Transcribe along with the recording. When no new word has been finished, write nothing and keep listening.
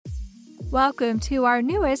Welcome to our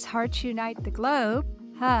newest Hearts Unite the Globe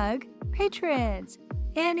Hug patrons.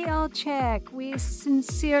 Annie Olchek, we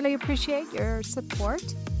sincerely appreciate your support.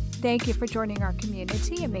 Thank you for joining our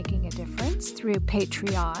community and making a difference through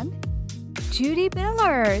Patreon. Judy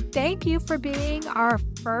Miller, thank you for being our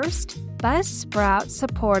first Buzzsprout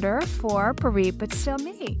supporter for Bereaved But Still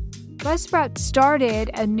Me. Buzzsprout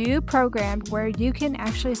started a new program where you can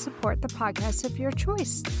actually support the podcast of your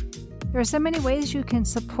choice. There are so many ways you can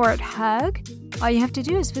support HUG. All you have to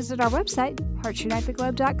do is visit our website,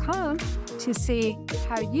 heartsunitetheglobe.com, to see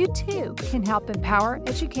how you too can help empower,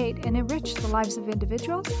 educate, and enrich the lives of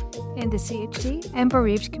individuals in the CHD and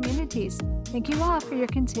bereaved communities. Thank you all for your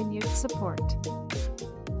continued support.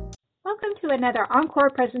 Welcome to another encore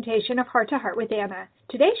presentation of Heart to Heart with Anna.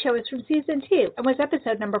 Today's show is from Season 2 and was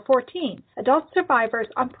episode number 14, Adult Survivors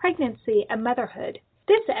on Pregnancy and Motherhood.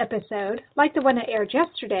 This episode, like the one that aired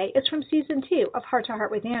yesterday, is from Season 2 of Heart to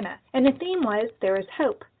Heart with Anna, and the theme was There is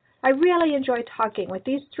Hope. I really enjoyed talking with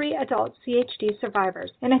these 3 adult CHD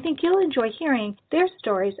survivors, and I think you'll enjoy hearing their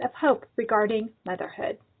stories of hope regarding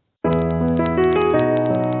motherhood.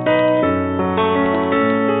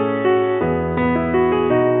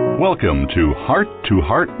 Welcome to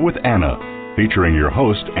Heart with Anna, featuring your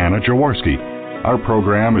host, Anna Jaworski. Our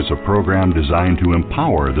program is a program designed to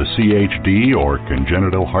empower the CHD or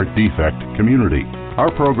congenital heart defect community. Our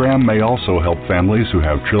program may also help families who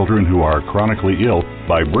have children who are chronically ill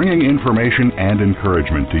by bringing information and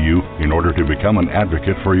encouragement to you in order to become an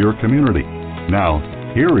advocate for your community. Now,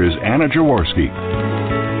 here is Anna Jaworski.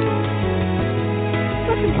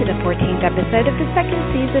 Welcome to the 14th episode of the second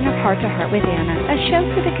season of Heart to Heart with Anna, a show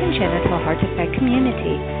for the congenital heart defect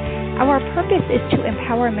community. Our purpose is to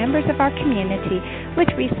empower members of our community with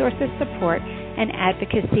resources, support, and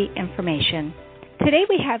advocacy information. Today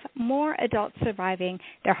we have more adults surviving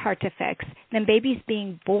their heart defects than babies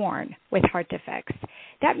being born with heart defects.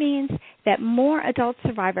 That means that more adult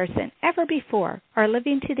survivors than ever before are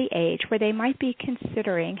living to the age where they might be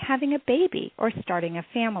considering having a baby or starting a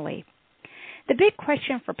family. The big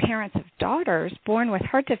question for parents of daughters born with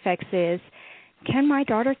heart defects is, can my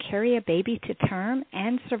daughter carry a baby to term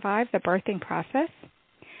and survive the birthing process?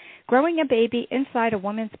 Growing a baby inside a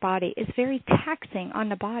woman's body is very taxing on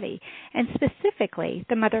the body, and specifically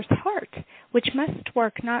the mother's heart, which must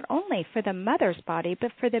work not only for the mother's body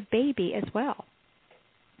but for the baby as well.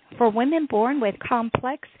 For women born with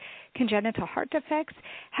complex congenital heart defects,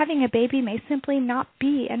 having a baby may simply not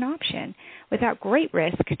be an option without great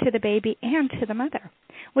risk to the baby and to the mother,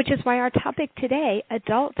 which is why our topic today,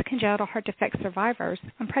 adult congenital heart defect survivors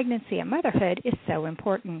on pregnancy and motherhood, is so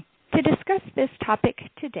important. To discuss this topic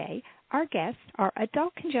today, our guests are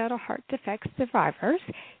adult congenital heart defect survivors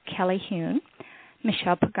Kelly Hune,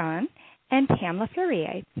 Michelle Pagan, and Pamela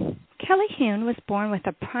Fourier. Kelly Hune was born with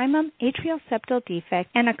a primum atrial septal defect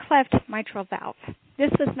and a cleft mitral valve.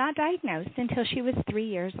 This was not diagnosed until she was 3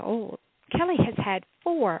 years old. Kelly has had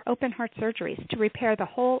 4 open heart surgeries to repair the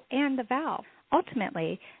hole and the valve.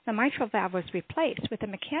 Ultimately, the mitral valve was replaced with a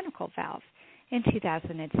mechanical valve in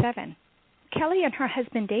 2007. Kelly and her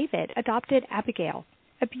husband David adopted Abigail,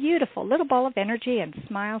 a beautiful little ball of energy and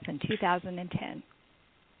smiles, in 2010.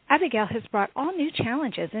 Abigail has brought all new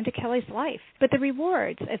challenges into Kelly's life, but the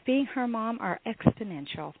rewards of being her mom are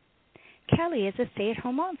exponential. Kelly is a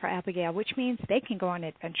stay-at-home mom for Abigail, which means they can go on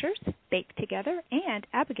adventures, bake together, and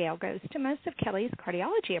Abigail goes to most of Kelly's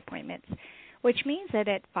cardiology appointments, which means that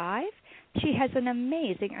at 5, she has an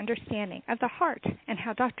amazing understanding of the heart and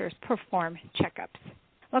how doctors perform checkups.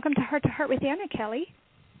 Welcome to Heart with Anna, Kelly.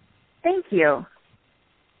 Thank you.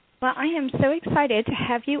 Well, I am so excited to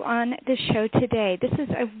have you on the show today. This is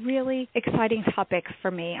a really exciting topic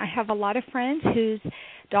for me. I have a lot of friends whose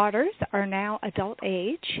daughters are now adult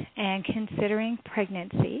age and considering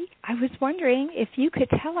pregnancy. I was wondering if you could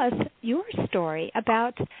tell us your story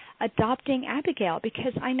about adopting Abigail,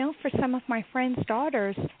 because I know for some of my friends'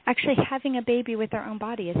 daughters, actually having a baby with their own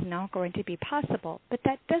body is not going to be possible, but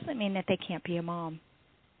that doesn't mean that they can't be a mom.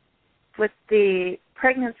 With the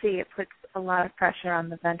pregnancy, it puts a lot of pressure on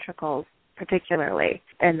the ventricles, particularly,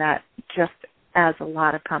 and that just adds a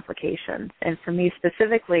lot of complications. And for me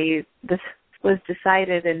specifically, this was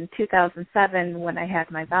decided in 2007 when I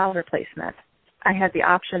had my valve replacement. I had the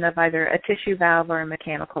option of either a tissue valve or a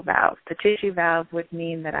mechanical valve. The tissue valve would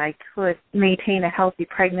mean that I could maintain a healthy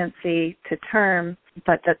pregnancy to term,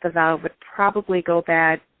 but that the valve would probably go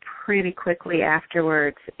bad pretty quickly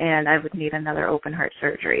afterwards, and I would need another open heart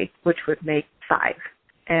surgery, which would make 5.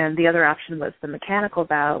 And the other option was the mechanical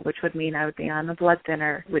valve, which would mean I would be on a blood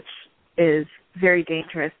thinner, which is very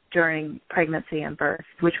dangerous during pregnancy and birth,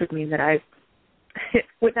 which would mean that I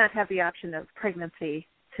would not have the option of pregnancy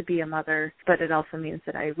to be a mother, but it also means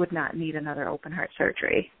that I would not need another open heart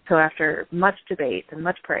surgery. So after much debate and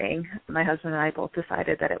much praying, my husband and I both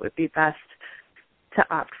decided that it would be best to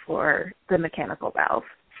opt for the mechanical valve.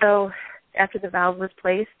 So after the valve was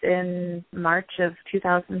placed in March of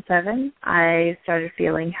 2007, I started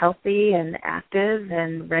feeling healthy and active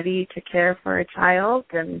and ready to care for a child,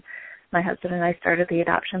 and my husband and I started the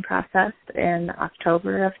adoption process in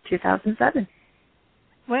October of 2007.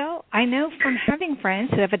 Well, I know from having friends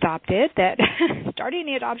who have adopted that starting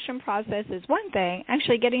the adoption process is one thing.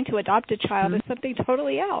 Actually getting to adopt a child is something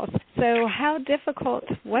totally else. So how difficult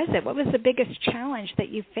was it? What was the biggest challenge that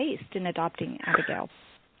you faced in adopting Abigail?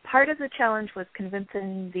 Part of the challenge was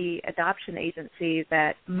convincing the adoption agency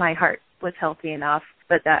that my heart was healthy enough,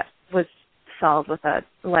 but that was solved with a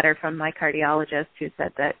letter from my cardiologist who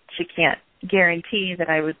said that she can't guarantee that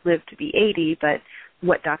I would live to be 80, but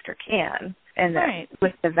what doctor can. And that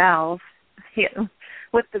with the valve,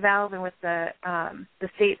 and with the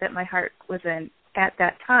state that my heart was in at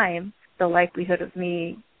that time, the likelihood of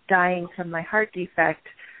me dying from my heart defect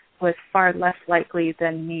was far less likely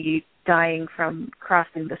than me dying from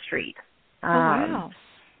crossing the street. Wow.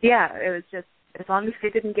 Yeah, it was just, as long as I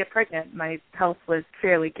didn't get pregnant, my health was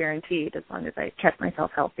fairly guaranteed as long as I kept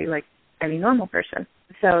myself healthy like any normal person.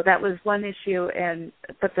 So that was one issue,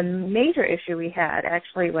 but the major issue we had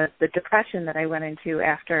actually was the depression that I went into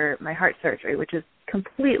after my heart surgery, which is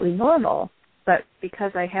completely normal. But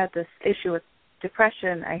because I had this issue with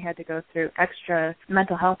depression, I had to go through extra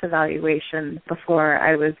mental health evaluation before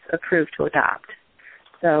I was approved to adopt.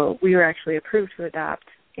 So we were actually approved to adopt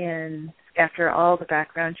after all the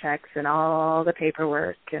background checks and all the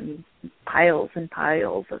paperwork and piles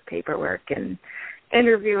of paperwork and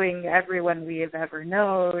interviewing everyone we have ever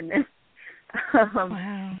known.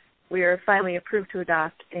 Wow. We were finally approved to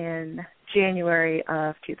adopt in January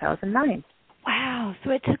of 2009. Wow.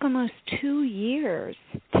 So it took almost 2 years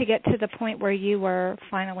to get to the point where you were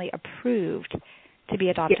finally approved to be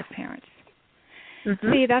adoptive parents.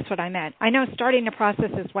 Mm-hmm. See, that's what I meant. I know starting the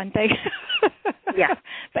process is one thing. Yeah.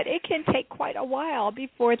 But it can take quite a while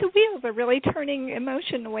before the wheels are really turning in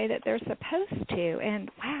motion the way that they're supposed to. And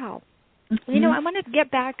wow. Mm-hmm. You know, I want to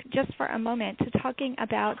get back just for a moment to talking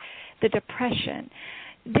about the depression.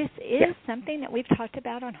 This is something that we've talked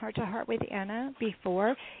about on Heart to Heart with Anna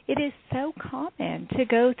before. It is so common to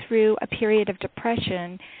go through a period of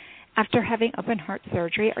depression after having open heart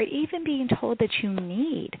surgery or even being told that you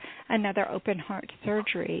need another open heart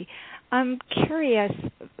surgery. I'm curious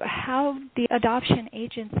how the adoption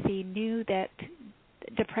agency knew that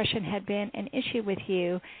depression had been an issue with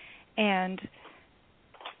you, and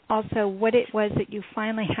also what it was that you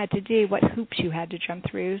finally had to do, what hoops you had to jump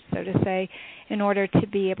through, so to say, in order to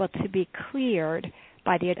be able to be cleared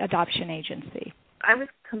by the adoption agency. I was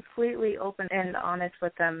completely open and honest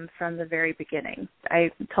with them from the very beginning.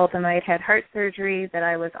 I told them I had heart surgery, that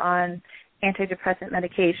I was on antidepressant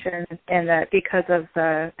medication, and that because of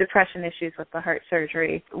the depression issues with the heart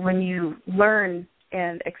surgery, when you learn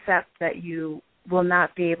and accept that you will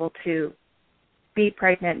not be able to be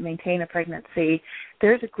pregnant, maintain a pregnancy,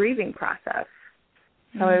 there's a grieving process.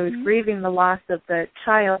 So I was grieving the loss of the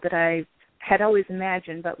child that I had always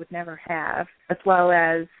imagined but would never have, as well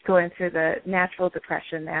as going through the natural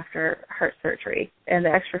depression after heart surgery. And the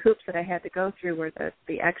extra hoops that I had to go through were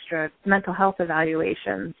the extra mental health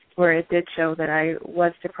evaluations, where it did show that I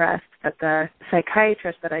was depressed, but the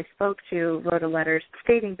psychiatrist that I spoke to wrote a letter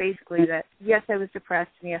stating basically that, yes, I was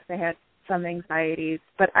depressed, and yes, I had some anxieties,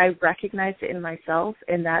 but I recognized it in myself,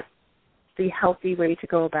 and that's the healthy way to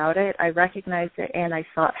go about it. I recognized it and I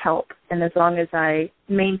sought help. And as long as I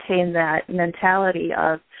maintain that mentality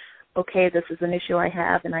of, okay, this is an issue I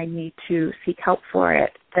have and I need to seek help for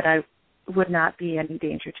it, that I would not be any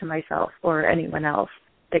danger to myself or anyone else.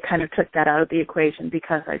 They kind of took that out of the equation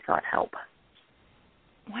because I sought help.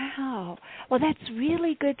 Wow. Well, that's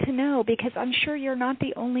really good to know, because I'm sure you're not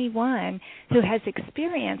the only one who has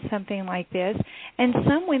experienced something like this. And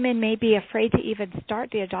some women may be afraid to even start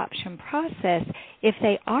the adoption process if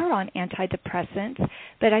they are on antidepressants.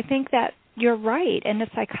 But I think that you're right, and the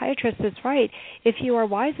psychiatrist is right. If you are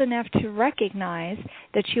wise enough to recognize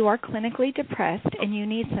that you are clinically depressed and you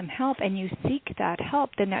need some help and you seek that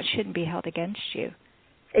help, then that shouldn't be held against you.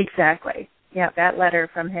 Exactly. Yeah, that letter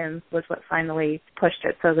from him was what finally pushed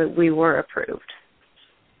it so that we were approved.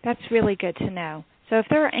 That's really good to know. So if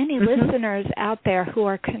there are any listeners out there who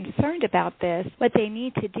are concerned about this, what they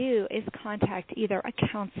need to do is contact either a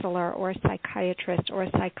counselor or a psychiatrist or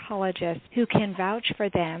a psychologist who can vouch for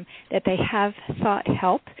them that they have sought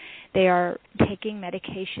help, they are taking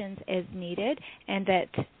medications as needed, and that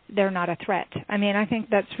they're not a threat. I mean, I think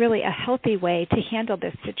that's really a healthy way to handle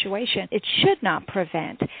this situation. It should not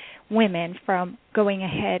prevent women from going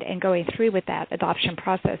ahead and going through with that adoption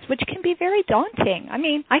process, which can be very daunting. I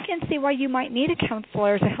mean, I can see why you might need a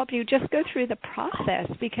counselor to help you just go through the process,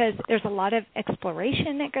 because there's a lot of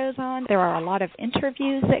exploration that goes on. There are a lot of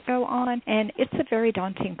interviews that go on, and it's a very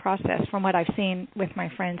daunting process from what I've seen with my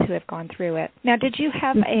friends who have gone through it. Now, did you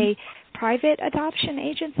have a private adoption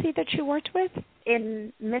agency that you worked with?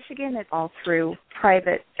 In Michigan, it's all through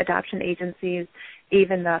private adoption agencies.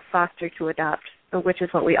 Even the foster to adopt, which is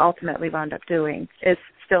what we ultimately wound up doing, is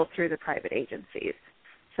still through the private agencies.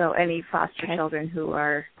 So any foster children who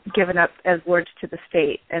are given up as wards to the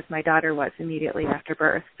state, as my daughter was immediately after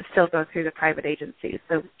birth, still go through the private agencies.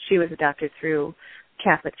 So she was adopted through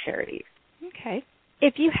Catholic Charities. Okay.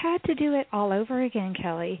 If you had to do it all over again,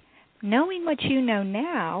 Kelly, knowing what you know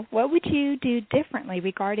now, what would you do differently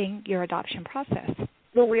regarding your adoption process?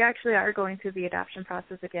 Well, we actually are going through the adoption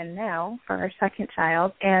process again now for our second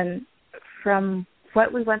child. And from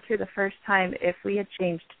what we went through the first time, if we had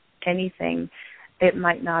changed anything, it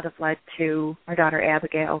might not have led to our daughter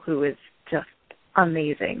Abigail, who is just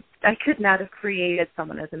amazing. I could not have created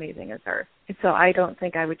someone as amazing as her. And so I don't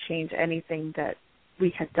think I would change anything that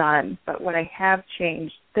we had done. But what I have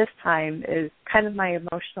changed this time is kind of my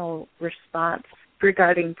emotional response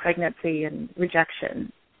regarding pregnancy and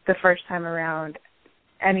rejection. The first time around,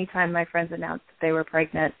 anytime my friends announced that they were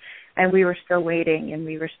pregnant, and we were still waiting, and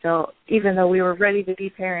we were still, even though we were ready to be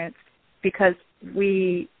parents, because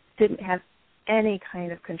we didn't have any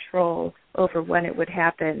kind of control over when it would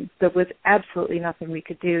happen, there was absolutely nothing we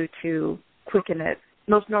could do to quicken it.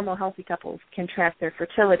 Most normal, healthy couples can track their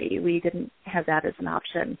fertility. We didn't have that as an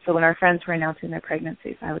option. So when our friends were announcing their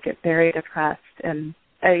pregnancies, I would get very depressed, and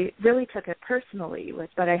I really took it personally,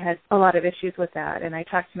 but I had a lot of issues with that. And I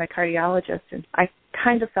talked to my cardiologist, and I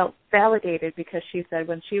kind of felt validated, because she said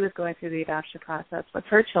when she was going through the adoption process with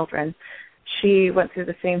her children, she went through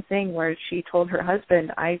the same thing where she told her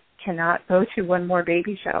husband, I cannot go to one more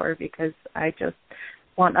baby shower because I just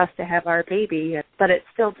want us to have our baby. But it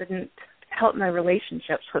still didn't help my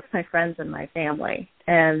relationships with my friends and my family.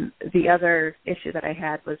 And the other issue that I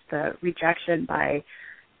had was the rejection by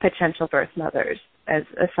potential birth mothers as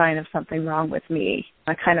a sign of something wrong with me.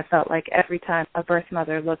 I kind of felt like every time a birth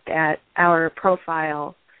mother looked at our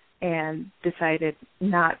profile and decided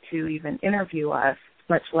not to even interview us,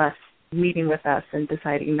 much less meeting with us and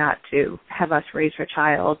deciding not to have us raise her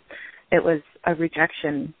child, it was a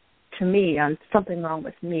rejection to me on something wrong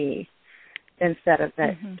with me, instead of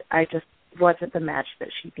that I just wasn't the match that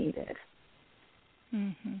she needed.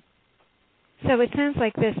 Mm-hmm. So it sounds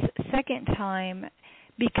like this second time,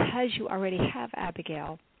 because you already have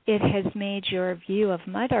Abigail, it has made your view of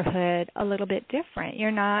motherhood a little bit different.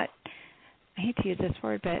 You're not, I hate to use this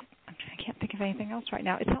word, but I can't think of anything else right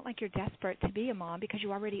now. It's not like you're desperate to be a mom, because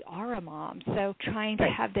you already are a mom. So trying to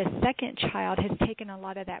have this second child has taken a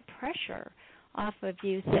lot of that pressure off of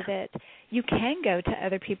you, so that you can go to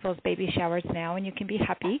other people's baby showers now, and you can be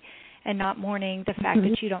happy and not mourning the fact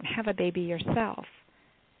that you don't have a baby yourself.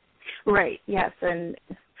 Right, yes. And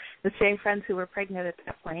the same friends who were pregnant at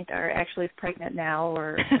that point are actually pregnant now,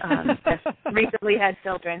 or just recently had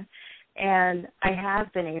children. And I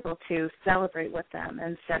have been able to celebrate with them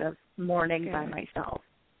instead of mourning by myself.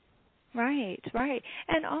 Right, right.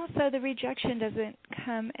 And also the rejection doesn't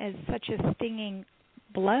come as such a stinging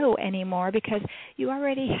blow anymore, because you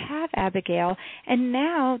already have Abigail, and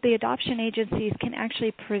now the adoption agencies can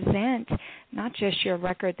actually present not just your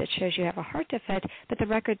record that shows you have a heart defect, but the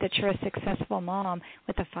record that you're a successful mom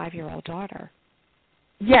with a 5-year-old daughter.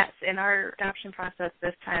 Yes, in our adoption process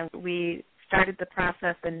this time, we started the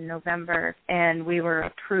process in November, and we were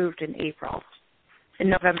approved in April. In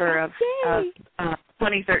November of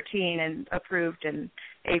 2013, and approved in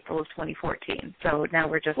April of 2014. So now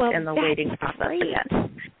we're just in the waiting process again.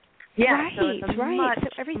 Yeah, right, so it's a much, so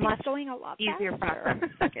everything's much going a lot easier faster. process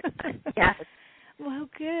the second time. Yes. Well,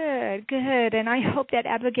 good. And I hope that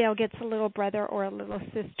Abigail gets a little brother or a little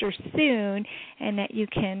sister soon, and that you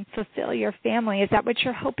can fulfill your family. Is that what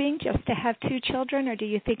you're hoping, just to have 2 children, or do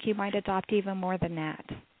you think you might adopt even more than that?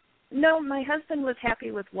 No, my husband was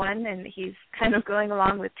happy with 1, and he's kind of going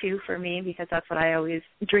along with 2 for me, because that's what I always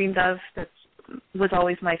dreamed of. That was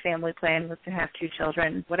always my family plan, was to have 2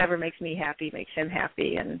 children. Whatever makes me happy makes him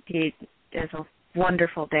happy, and he is a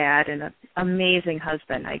wonderful dad and an amazing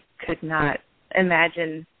husband. I could not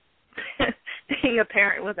imagine being a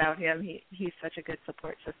parent without him. He's such a good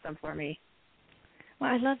support system for me. Well,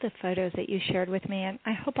 I love the photos that you shared with me, and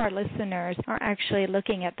I hope our listeners are actually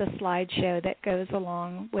looking at the slideshow that goes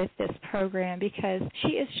along with this program because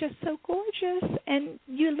she is just so gorgeous, and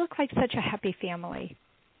you look like such a happy family.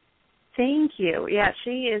 Thank you. Yeah,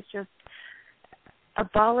 she is just a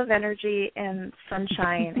ball of energy and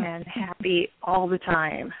sunshine and happy all the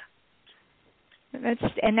time. That's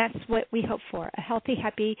what we hope for, a healthy,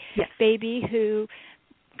 happy baby who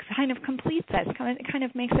kind of completes us, kind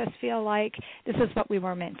of makes us feel like this is what we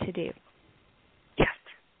were meant to do. Yes.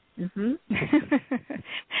 Mm-hmm.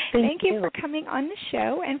 Thank you for coming on the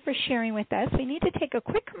show and for sharing with us. We need to take a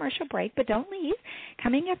quick commercial break, but don't leave.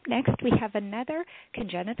 Coming up next, we have another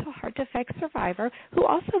congenital heart defect survivor who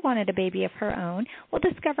also wanted a baby of her own. We'll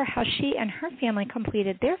discover how she and her family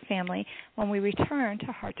completed their family when we return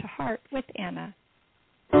to Heart with Anna.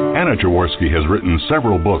 Anna Jaworski has written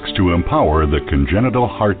several books to empower the congenital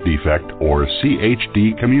heart defect, or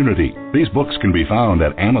CHD, community. These books can be found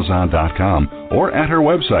at Amazon.com or at her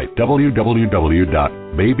website,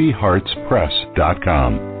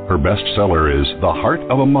 www.babyheartspress.com. Her bestseller is The Heart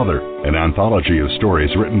of a Mother, an anthology of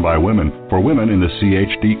stories written by women for women in the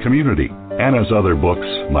CHD community. Anna's other books,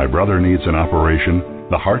 My Brother Needs an Operation,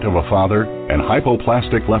 The Heart of a Father, and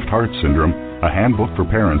Hypoplastic Left Heart Syndrome, a handbook for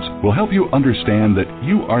parents, will help you understand that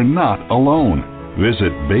you are not alone.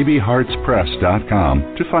 Visit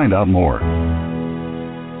babyheartspress.com to find out more.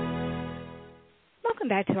 Welcome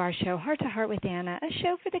back to our show, Heart to Heart with Anna, a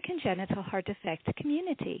show for the congenital heart defect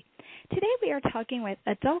community. Today we are talking with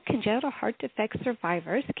adult congenital heart defect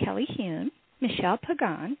survivors Kelly Hune, Michelle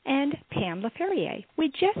Pagan, and Pam LaFerrier. We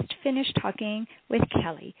just finished talking with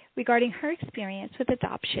Kelly regarding her experience with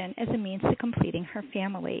adoption as a means to completing her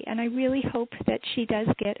family, and I really hope that she does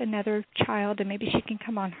get another child, and maybe she can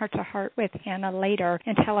come on Heart to Heart with Anna later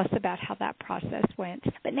and tell us about how that process went.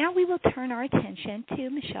 But now we will turn our attention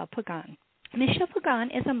to Michelle Pagan. Michelle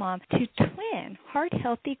Pagan is a mom to twin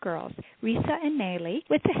heart-healthy girls, Risa and Nayli,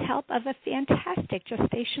 with the help of a fantastic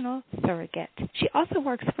gestational surrogate. She also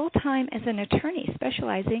works full-time as an attorney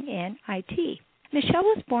specializing in IT. Michelle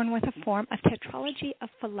was born with a form of tetralogy of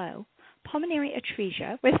Fallot, pulmonary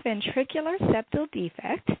atresia with ventricular septal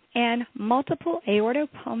defect, and multiple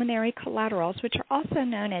aortopulmonary collaterals, which are also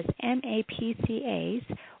known as MAPCAs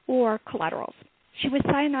or collaterals. She was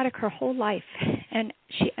cyanotic her whole life, and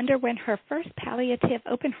she underwent her first palliative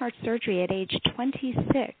open-heart surgery at age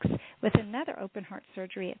 26 with another open-heart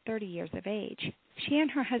surgery at 30 years of age. She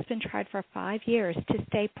and her husband tried for 5 years to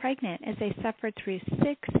stay pregnant as they suffered through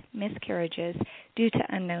 6 miscarriages due to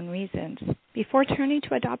unknown reasons, before turning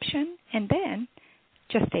to adoption and then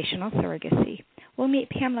gestational surrogacy. We'll meet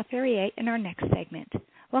Pam LaFerrier in our next segment.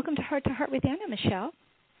 Welcome to Heart with Anna, Michelle.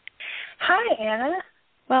 Hi, Anna.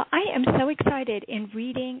 Well, I am so excited in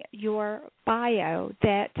reading your bio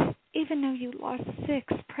that even though you lost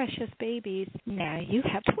 6 precious babies, now you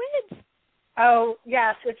have twins. Oh,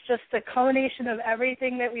 yes. It's just the culmination of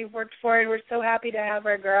everything that we've worked for, and we're so happy to have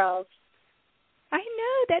our girls. I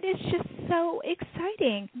know. That is just so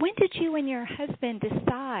exciting. When did you and your husband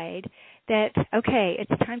decide that, okay,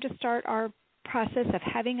 it's time to start our process of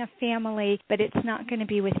having a family, but it's not going to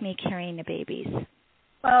be with me carrying the babies?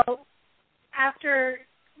 Well, after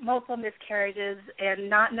multiple miscarriages and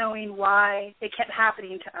not knowing why it kept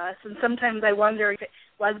happening to us, and sometimes I wonder if it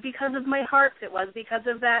was because of my heart, if it was because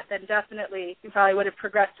of that, then definitely you probably would have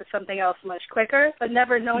progressed to something else much quicker. But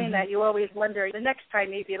never knowing that, you always wonder, the next time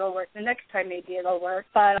maybe it'll work, the next time maybe it'll work.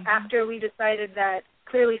 But after we decided that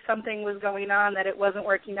clearly something was going on, that it wasn't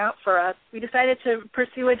working out for us, we decided to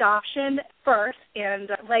pursue adoption first. And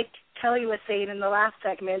like Kelly was saying in the last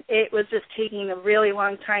segment, it was just taking a really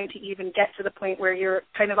long time to even get to the point where you're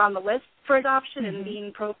kind of on the list for adoption and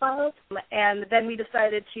being profiled. And then we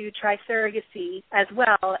decided to try surrogacy as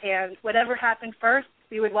well. And whatever happened first,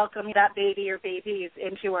 we would welcome that baby or babies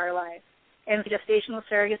into our lives. And gestational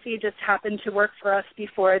surrogacy just happened to work for us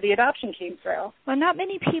before the adoption came through. Well, not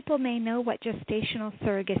many people may know what gestational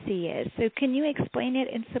surrogacy is. So can you explain it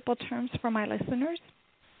in simple terms for my listeners?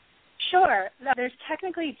 Sure. Now, there's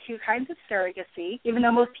technically 2 kinds of surrogacy, even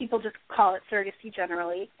though most people just call it surrogacy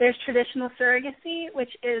generally. There's traditional surrogacy,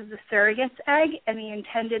 which is the surrogate's egg and the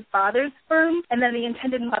intended father's sperm, and then the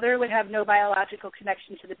intended mother would have no biological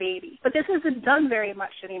connection to the baby. But this isn't done very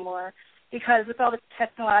much anymore, because with all the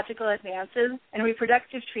technological advances and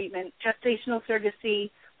reproductive treatment, gestational surrogacy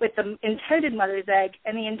with the intended mother's egg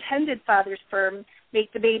and the intended father's sperm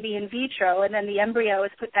make the baby in vitro, and then the embryo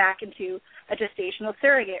is put back into a gestational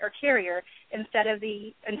surrogate or carrier instead of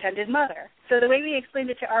the intended mother. So the way we explained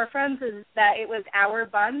it to our friends is that it was our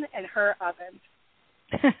bun and her oven.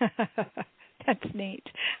 That's neat.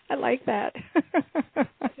 I like that.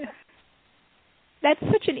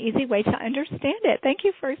 That's such an easy way to understand it. Thank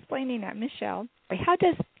you for explaining that, Michelle. How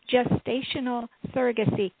does gestational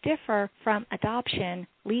surrogacy differ from adoption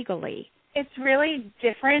legally? It's really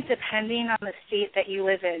different depending on the state that you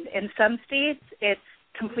live in. In some states, it's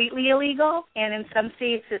completely illegal, and in some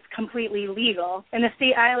states, it's completely legal. In the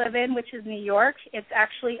state I live in, which is New York, it's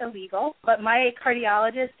actually illegal, but my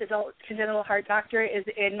cardiologist, adult congenital heart doctor, is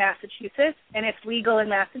in Massachusetts, and it's legal in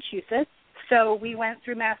Massachusetts. So we went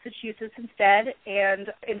through Massachusetts instead, and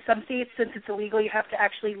in some states, since it's illegal, you have to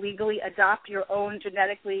actually legally adopt your own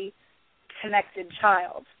genetically connected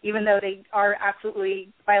child, even though they are absolutely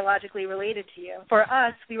biologically related to you. For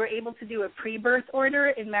us, we were able to do a pre-birth order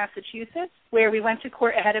in Massachusetts where we went to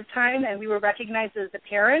court ahead of time and we were recognized as the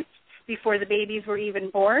parents before the babies were even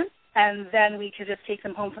born. And then we could just take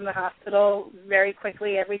them home from the hospital very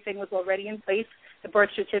quickly. Everything was already in place. The birth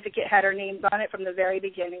certificate had our names on it from the very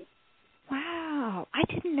beginning. Wow.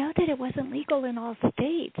 I didn't know that it wasn't legal in all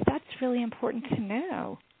states. That's really important to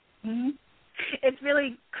know. Mm-hmm. It's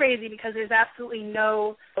really crazy because there's absolutely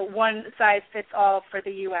no one-size-fits-all for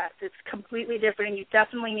the U.S. It's completely different, and you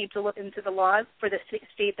definitely need to look into the laws for the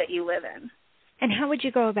state that you live in. And how would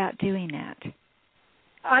you go about doing that?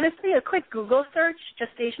 Honestly, a quick Google search,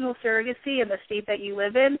 gestational surrogacy in the state that you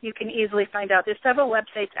live in, you can easily find out. There's several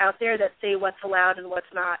websites out there that say what's allowed and what's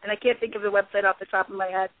not, and I can't think of the website off the top of my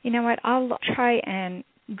head. You know what? I'll try and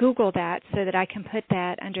Google that so that I can put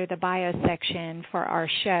that under the bio section for our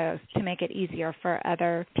show to make it easier for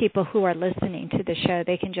other people who are listening to the show.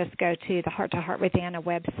 They can just go to the Heart to Heart with Anna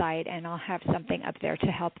website, and I'll have something up there to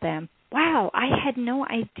help them. Wow, I had no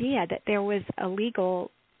idea that there was a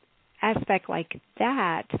legal aspect like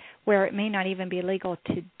that where it may not even be legal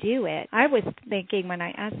to do it. I was thinking when I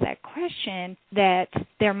asked that question that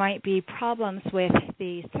there might be problems with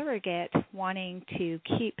the surrogate wanting to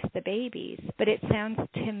keep the babies, but it sounds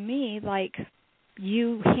to me like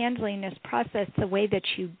you handling this process the way that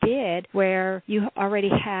you did, where you already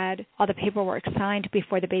had all the paperwork signed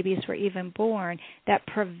before the babies were even born, that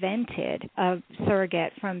prevented a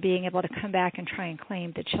surrogate from being able to come back and try and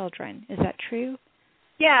claim the children. Is that true?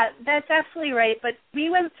 Yeah, that's absolutely right. But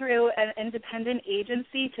we went through an independent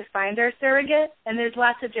agency to find our surrogate, and there's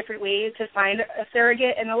lots of different ways to find a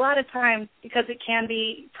surrogate. And a lot of times, because it can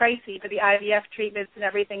be pricey for the IVF treatments and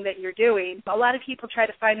everything that you're doing, a lot of people try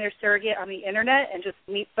to find their surrogate on the Internet and just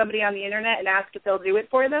meet somebody on the Internet and ask if they'll do it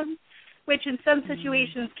for them, which in some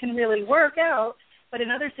situations can really work out, but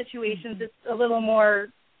in other situations it's a little more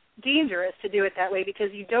dangerous to do it that way because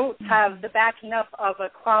you don't have the backing up of a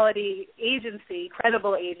quality agency,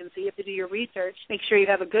 credible agency. You have to do your research, make sure you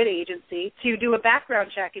have a good agency to do a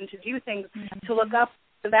background check and to do things to look up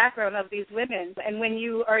the background of these women. And when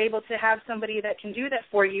you are able to have somebody that can do that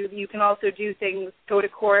for you, you can also do things, go to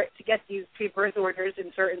court to get these pre-birth orders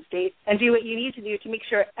in certain states and do what you need to do to make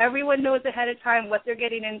sure everyone knows ahead of time what they're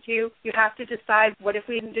getting into. You have to decide, what if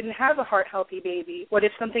we didn't have a heart-healthy baby? What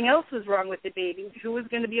if something else was wrong with the baby? Who is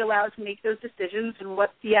going to be allowed to make those decisions and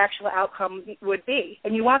what the actual outcome would be?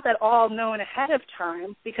 And you want that all known ahead of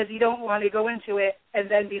time because you don't want to go into it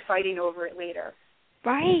and then be fighting over it later.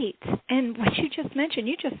 Right. And what you just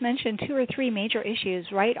mentioned 2 or 3 major issues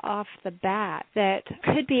right off the bat that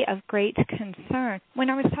could be of great concern. When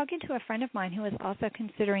I was talking to a friend of mine who was also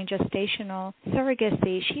considering gestational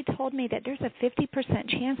surrogacy, she told me that there's a 50%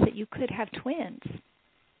 chance that you could have twins.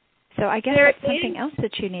 So I guess that's something else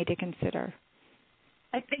that you need to consider.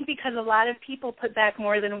 I think because a lot of people put back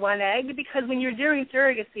more than one egg, because when you're doing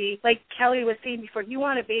surrogacy, like Kelly was saying before, you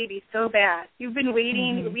want a baby so bad. You've been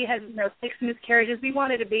waiting. Mm-hmm. We had 6 miscarriages. We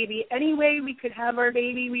wanted a baby. Any way we could have our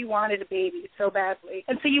baby, we wanted a baby so badly.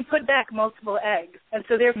 And so you put back multiple eggs. And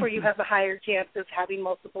so therefore you have a higher chance of having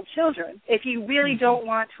multiple children. If you really don't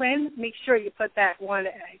want twins, make sure you put back 1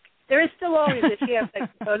 egg. There is still always a chance that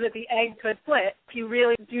the egg could split. If you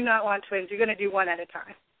really do not want twins, you're going to do 1 at a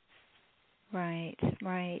time. Right,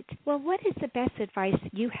 right. Well, what is the best advice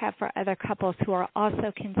you have for other couples who are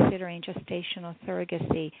also considering gestational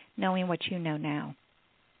surrogacy, knowing what you know now?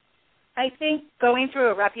 I think going through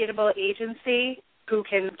a reputable agency who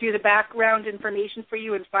can do the background information for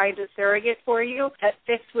you and find a surrogate for you that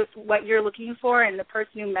fits with what you're looking for and the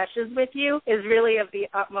person who meshes with you is really of the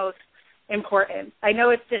utmost importance. I know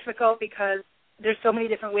it's difficult because there's so many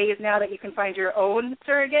different ways now that you can find your own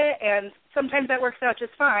surrogate, and sometimes that works out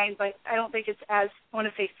just fine, but I don't think it's as, I want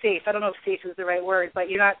to say safe. I don't know if safe is the right word, but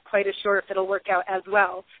you're not quite as sure if it'll work out as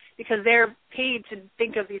well because they're paid to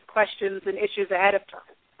think of these questions and issues ahead of time.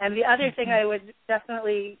 And the other thing I would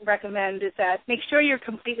definitely recommend is that make sure you're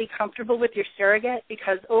completely comfortable with your surrogate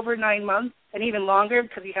because over 9 months and even longer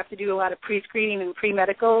because you have to do a lot of pre-screening and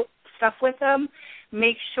pre-medical stuff with them,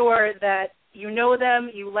 make sure that you know them,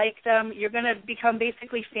 you like them, you're going to become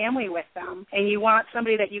basically family with them. And you want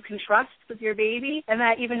somebody that you can trust with your baby and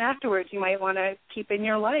that even afterwards you might want to keep in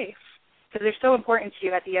your life because they're so important to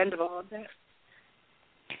you at the end of all of this.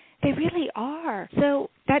 They really are.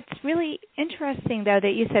 So that's really interesting, though,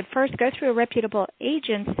 that you said first go through a reputable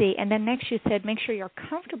agency, and then next you said make sure you're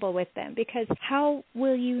comfortable with them, because how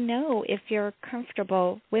will you know if you're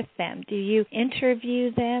comfortable with them? Do you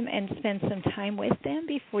interview them and spend some time with them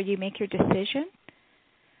before you make your decision?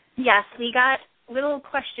 Yes, we got little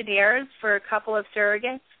questionnaires for a couple of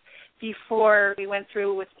surrogates before we went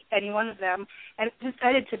through with any one of them, and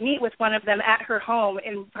decided to meet with one of them at her home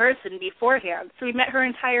in person beforehand. So we met her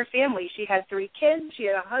entire family. She had 3 kids. She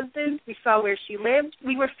had a husband. We saw where she lived.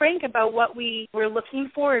 We were frank about what we were looking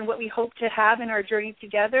for and what we hoped to have in our journey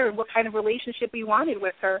together and what kind of relationship we wanted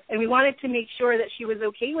with her. And we wanted to make sure that she was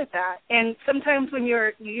okay with that. And sometimes when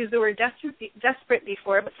you use the word desperate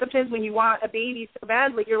before, but sometimes when you want a baby so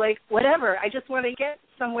badly, you're like, whatever, I just want to get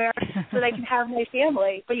somewhere so that I can have my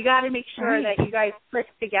family. But you got to make sure that you guys click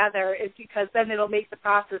together, because then it'll make the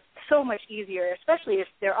process so much easier, especially if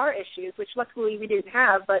there are issues, which luckily we didn't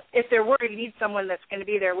have. But if there were, you need someone that's going to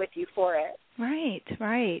be there with you for it. Right,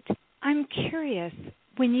 right. I'm curious,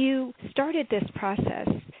 when you started this process,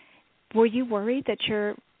 were you worried that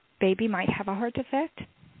your baby might have a heart defect?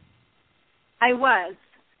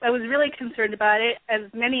 I was really concerned about it. As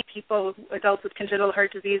many people, adults with congenital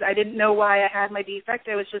heart disease, I didn't know why I had my defect.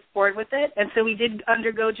 I was just bored with it. And so we did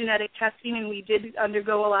undergo genetic testing, and we did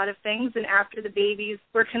undergo a lot of things. And after the babies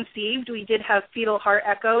were conceived, we did have fetal heart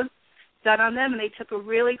echoes done on them, and they took a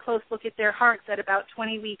really close look at their hearts at about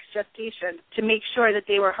 20 weeks gestation to make sure that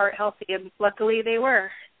they were heart healthy, and luckily they were.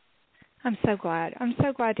 I'm so glad. I'm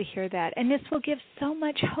so glad to hear that. And this will give so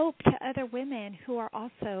much hope to other women who are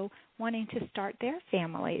also wanting to start their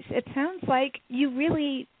families. It sounds like you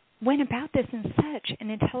really went about this in such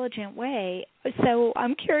an intelligent way. So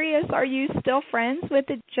I'm curious, are you still friends with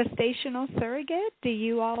the gestational surrogate? Do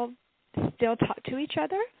you all still talk to each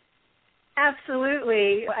other?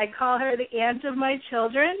 Absolutely. I call her the aunt of my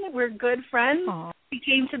children. We're good friends. Aww. We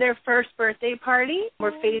came to their first birthday party.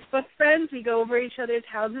 We're Facebook friends. We go over each other's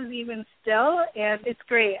houses even still, and it's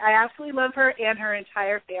great. I absolutely love her and her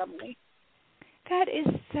entire family. That is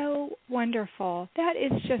so wonderful. That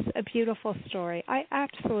is just a beautiful story. I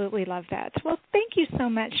absolutely love that. Well, thank you so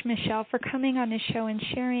much, Michelle, for coming on the show and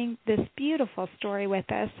sharing this beautiful story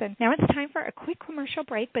with us. And now it's time for a quick commercial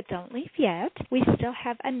break, but don't leave yet. We still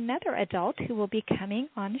have another adult who will be coming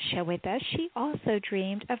on the show with us. She also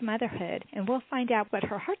dreamed of motherhood, and we'll find out what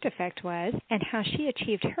her heart defect was and how she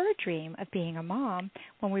achieved her dream of being a mom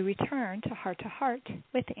when we return to Heart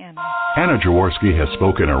with Anna. Anna Jaworski has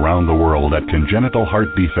spoken around the world at congenital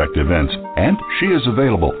heart defect events, and she is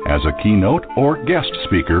available as a keynote or guest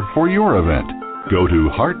speaker for your event. Go to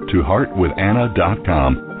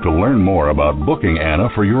hearttoheartwithanna.com to learn more about booking Anna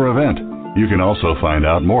for your event. You can also find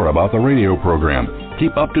out more about the radio program,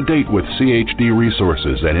 keep up to date with CHD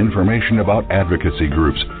resources and information about advocacy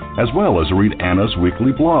groups, as well as read Anna's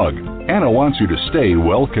weekly blog. Anna wants you to stay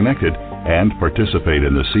well connected and participate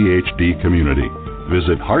in the CHD community.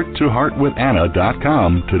 Visit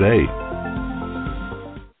hearttoheartwithanna.com today.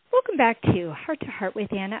 Welcome back to Heart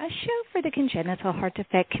with Anna, a show for the congenital heart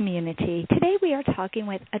defect community. Today we are talking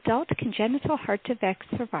with adult congenital heart defect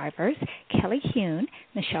survivors Kelly Hune,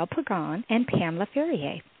 Michelle Pagan, and Pamela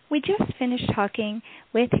Ferrier. We just finished talking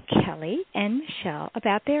with Kelly and Michelle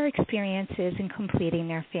about their experiences in completing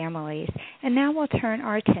their families, and now we'll turn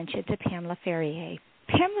our attention to Pamela Ferrier.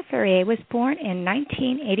 Pamela Ferrier was born in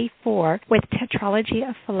 1984 with tetralogy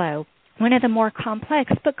of Fallot, one of the more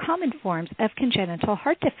complex but common forms of congenital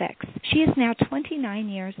heart defects. She is now 29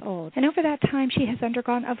 years old, and over that time she has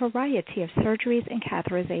undergone a variety of surgeries and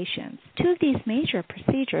catheterizations. 2 of these major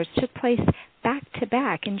procedures took place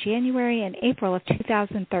back-to-back in January and April of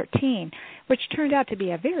 2013, which turned out to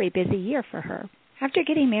be a very busy year for her. After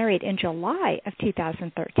getting married in July of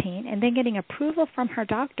 2013 and then getting approval from her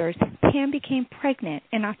doctors, Pam became pregnant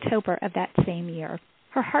in October of that same year.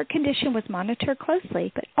 Her heart condition was monitored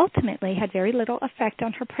closely, but ultimately had very little effect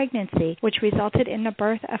on her pregnancy, which resulted in the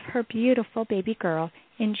birth of her beautiful baby girl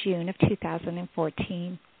in June of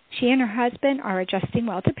 2014. She and her husband are adjusting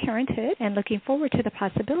well to parenthood and looking forward to the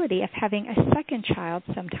possibility of having a second child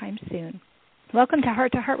sometime soon. Welcome to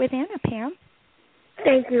Heart with Anna, Pam.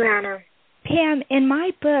 Thank you, Anna. Pam, in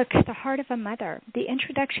my book, The Heart of a Mother, the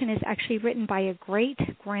introduction is actually written by a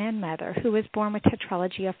great-grandmother who was born with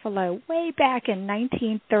tetralogy of Fallot way back in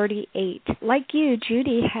 1938. Like you,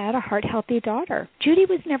 Judy had a heart-healthy daughter. Judy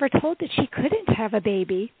was never told that she couldn't have a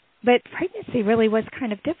baby. But pregnancy really was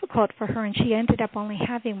kind of difficult for her, and she ended up only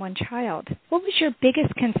having one child. What was your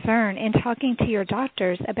biggest concern in talking to your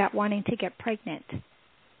doctors about wanting to get pregnant?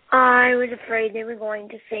 I was afraid they were going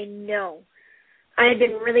to say no. I had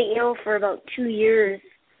been really ill for about 2 years,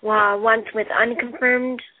 once with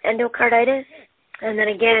unconfirmed endocarditis, and then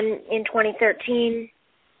again in 2013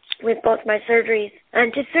 with both my surgeries.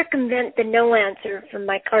 And to circumvent the no answer from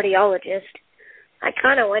my cardiologist, I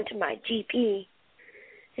kind of went to my GP,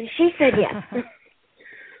 and she said yes.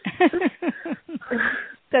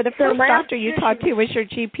 So the first doctor you talked to was your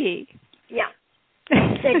GP? Yeah.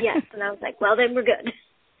 She said yes, and I was like, well, then we're good.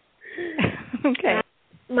 Okay.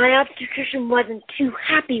 My obstetrician wasn't too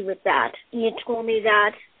happy with that. He had told me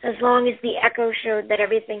that as long as the echo showed that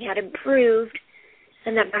everything had improved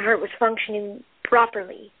and that my heart was functioning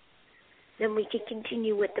properly, then we could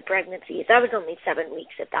continue with the pregnancy. I was only 7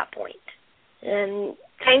 weeks at that point. And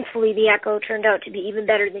thankfully, the echo turned out to be even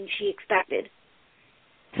better than she expected.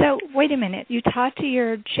 So, wait a minute. You talked to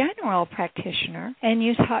your general practitioner and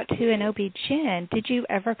you talked to an OB-GYN. Did you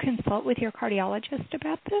ever consult with your cardiologist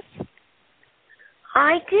about this?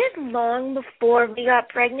 I did long before we got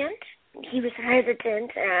pregnant. He was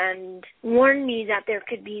hesitant and warned me that there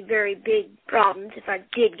could be very big problems if I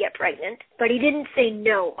did get pregnant, but he didn't say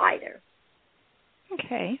no either.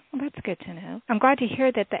 Okay, well, that's good to know. I'm glad to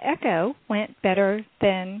hear that the echo went better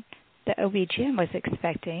than the OB-GYN was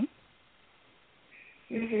expecting.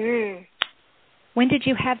 Mm-hmm. When did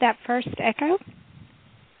you have that first echo?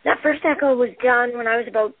 That first echo was done when I was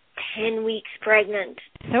about 10 weeks pregnant.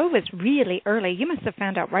 So it was really early. You must have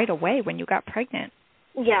found out right away when you got pregnant.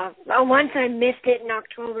 Yeah. Once I missed it in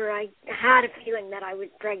October, I had a feeling that I was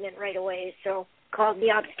pregnant right away, so called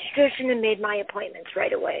the obstetrician and made my appointments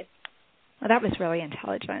right away. Well, that was really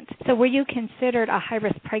intelligent. So were you considered a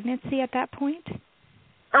high-risk pregnancy at that point?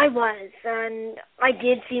 I was, and I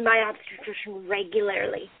did see my obstetrician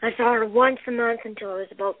regularly. I saw her once a month until I was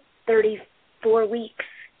about 34 weeks,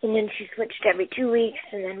 and then she switched every 2 weeks,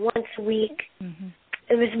 and then once a week. Mm-hmm.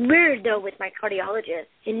 It was weird, though, with my cardiologist.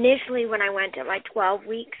 Initially, when I went at like 12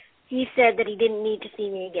 weeks, he said that he didn't need to see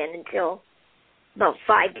me again until about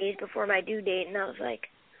 5 days before my due date, and I was like,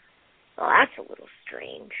 well, that's a little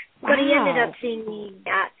strange. Wow. But he ended up seeing me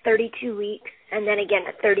at 32 weeks and then again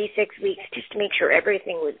at 36 weeks just to make sure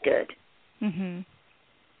everything was good. Mm-hmm.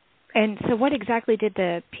 And so what exactly did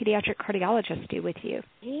the pediatric cardiologist do with you?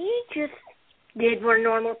 He just did more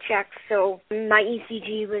normal checks. So my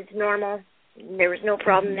ECG was normal. There was no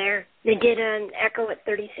problem there. They did an echo at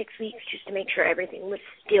 36 weeks just to make sure everything was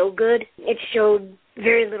still good. It showed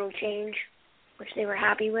very little change, which they were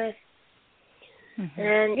happy with. Mm-hmm.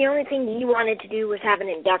 And the only thing he wanted to do was have an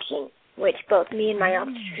induction, which both me and my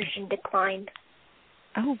obstetrician declined.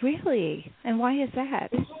 Oh, really? And why is that?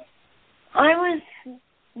 I was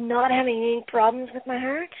not having any problems with my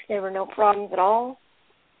heart. There were no problems at all.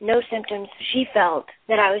 No symptoms. She felt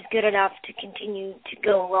that I was good enough to continue to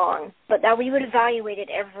go along, but that we would evaluate it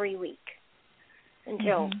every week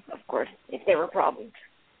until, of course, if there were problems.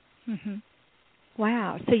 Mm-hmm.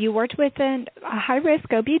 Wow. So you worked with a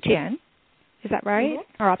high-risk OB-GYN. Is that right?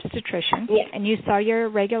 Mm-hmm. Or obstetrician? Yes. And you saw your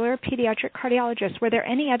regular pediatric cardiologist. Were there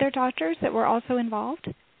any other doctors that were also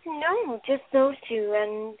involved? No, just those two.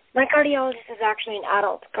 And my cardiologist is actually an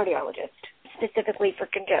adult cardiologist, specifically for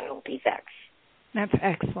congenital defects. That's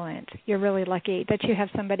excellent. You're really lucky that you have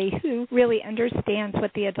somebody who really understands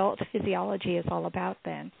what the adult physiology is all about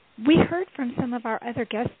then. We heard from some of our other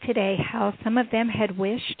guests today how some of them had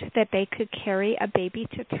wished that they could carry a baby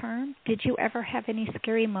to term. Did you ever have any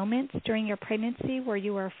scary moments during your pregnancy where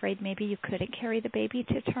you were afraid maybe you couldn't carry the baby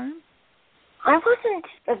to term? I wasn't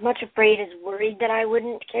as much afraid as worried that I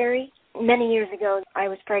wouldn't carry. Many years ago, I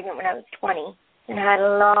was pregnant when I was 20 and had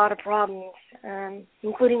a lot of problems,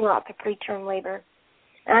 including lots of preterm labor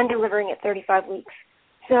and delivering at 35 weeks.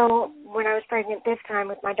 So when I was pregnant this time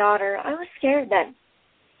with my daughter, I was scared that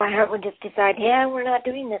my heart would just decide, yeah, we're not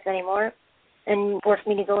doing this anymore, and force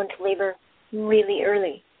me to go into labor really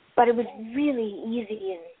early. But it was really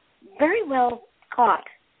easy and very well caught,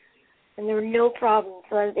 and there were no problems.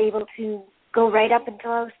 So I was able to go right up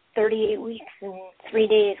until I was 38 weeks and 3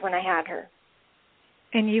 days when I had her.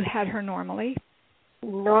 And you had her normally?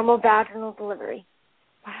 Normal vaginal delivery.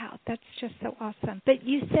 Wow, that's just so awesome. But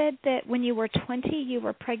you said that when you were 20, you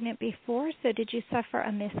were pregnant before, so did you suffer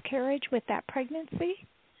a miscarriage with that pregnancy?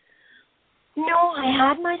 No, I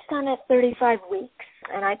had my son at 35 weeks,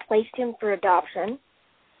 and I placed him for adoption.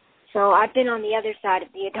 So I've been on the other side of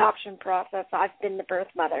the adoption process. I've been the birth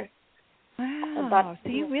mother. Wow, so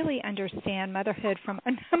you really understand motherhood from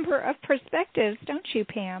a number of perspectives, don't you,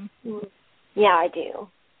 Pam? Yeah, I do.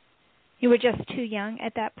 You were just too young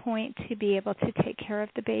at that point to be able to take care of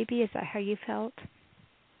the baby? Is that how you felt?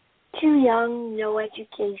 Too young, no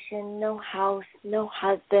education, no house, no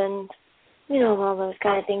husband. You know, all those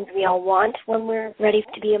kind of things we all want when we're ready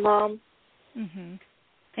to be a mom. Mm-hmm.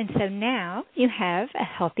 And so now you have a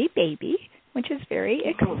healthy baby, which is very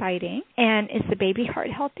exciting. And is the baby heart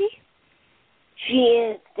healthy? She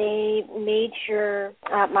is. They made sure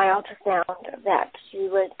at my ultrasound that she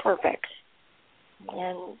was perfect.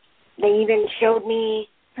 And they even showed me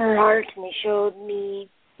her heart, and they showed me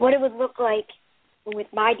what it would look like with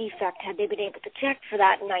my defect had they been able to check for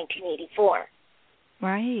that in 1984.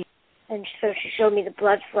 Right. And so she showed me the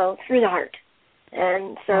blood flow through the heart.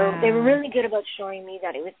 And so they were really good about showing me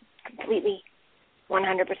that it was completely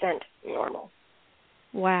 100% normal.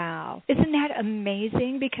 Wow. Isn't that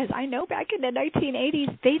amazing? Because I know back in the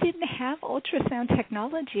 1980s, they didn't have ultrasound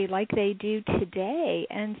technology like they do today.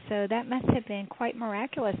 And so that must have been quite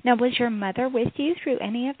miraculous. Now, was your mother with you through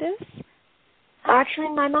any of this? Actually,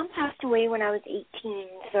 my mom passed away when I was 18,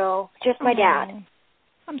 so just my dad.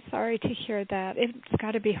 I'm sorry to hear that. It's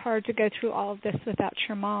got to be hard to go through all of this without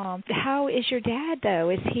your mom. How is your dad, though?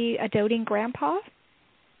 Is he a doting grandpa?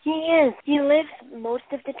 He is. He lives most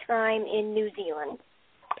of the time in New Zealand.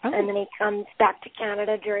 Oh. And then he comes back to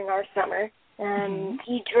Canada during our summer. And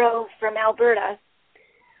he drove from Alberta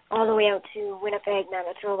all the way out to Winnipeg,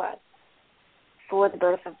 Manitoba for the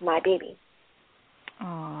birth of my baby.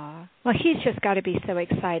 Aw. Well, he's just got to be so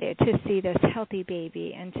excited to see this healthy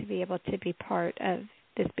baby and to be able to be part of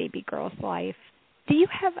this baby girl's life. Do you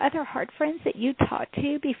have other heart friends that you talked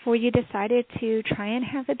to before you decided to try and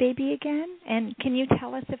have a baby again? And can you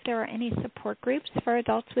tell us if there are any support groups for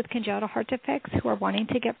adults with congenital heart defects who are wanting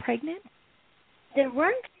to get pregnant? There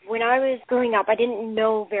weren't. When I was growing up, I didn't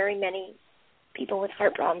know very many people with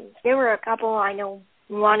heart problems. There were a couple. I know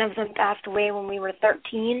one of them passed away when we were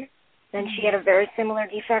 13. Then she had a very similar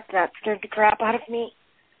defect that scared the crap out of me.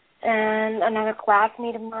 And another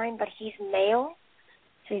classmate of mine, but he's male,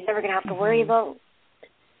 so he's never going to have to worry about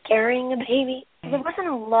carrying a baby. There wasn't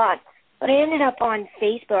a lot, but I ended up on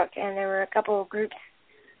Facebook, and there were a couple of groups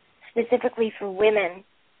specifically for women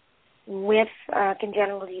with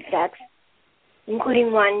congenital defects,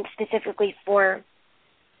 including one specifically for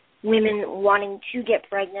women wanting to get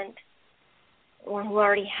pregnant or who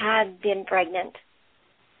already had been pregnant.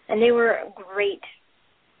 And they were a great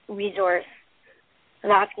resource of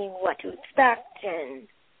asking what to expect, and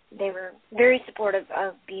they were very supportive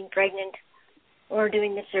of being pregnant or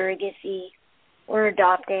doing the surrogacy or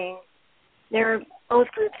adopting. Both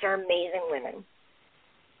groups are amazing women.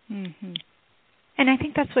 Mm-hmm. And I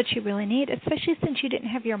think that's what you really need, especially since you didn't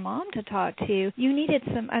have your mom to talk to. You needed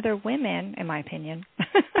some other women, in my opinion.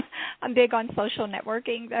 I'm big on social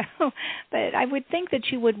networking, though. But I would think that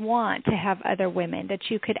you would want to have other women that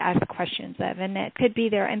you could ask questions of and that could be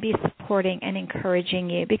there and be supporting and encouraging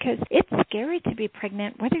you, because it's scary to be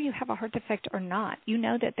pregnant whether you have a heart defect or not. You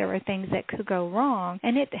know that there are things that could go wrong,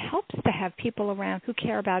 and it helps to have people around who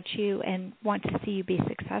care about you and want to see you be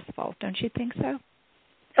successful. Don't you think so?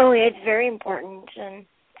 Oh, it's very important. And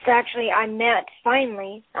so actually I met,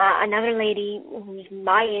 finally, another lady who's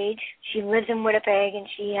my age. She lives in Winnipeg, and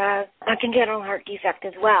she has a congenital heart defect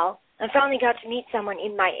as well. I finally got to meet someone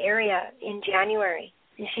in my area in January,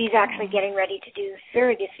 and she's actually getting ready to do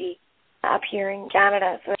surrogacy up here in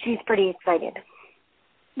Canada, so she's pretty excited.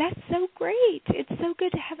 That's so great. It's so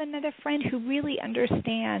good to have another friend who really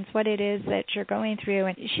understands what it is that you're going through,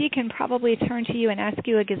 and she can probably turn to you and ask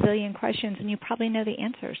you a gazillion questions, and you probably know the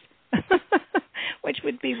answers, which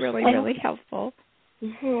would be really, really helpful.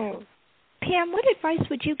 Mm-hmm. Pam, what advice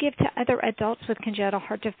would you give to other adults with congenital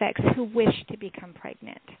heart defects who wish to become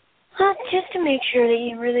pregnant? Just to make sure that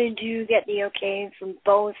you really do get the okay from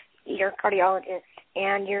both your cardiologist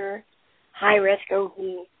and your high-risk OB,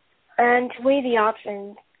 and to weigh the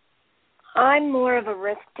options. I'm more of a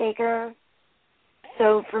risk taker,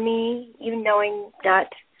 so for me, even knowing that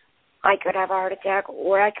I could have a heart attack,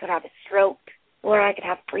 or I could have a stroke, or I could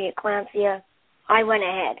have preeclampsia, I went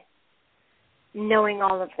ahead, knowing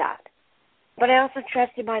all of that. But I also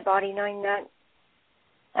trusted my body, knowing that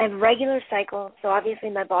I have regular cycles, so obviously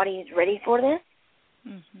my body is ready for this.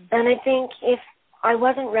 Mm-hmm. And I think if I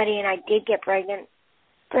wasn't ready and I did get pregnant,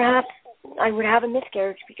 perhaps I would have a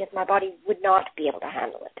miscarriage because my body would not be able to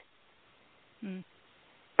handle it. Mm.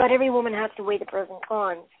 But every woman has to weigh the pros and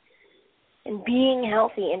cons. And being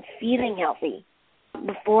healthy and feeling healthy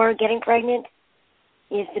before getting pregnant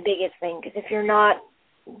is the biggest thing, because if you're not,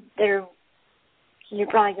 you're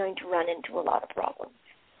probably going to run into a lot of problems.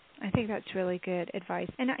 I think that's really good advice.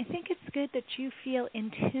 And I think it's good that you feel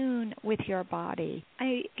in tune with your body.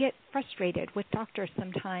 I get frustrated with doctors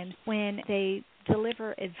sometimes when they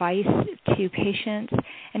deliver advice to patients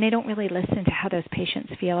and they don't really listen to how those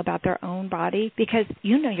patients feel about their own body, because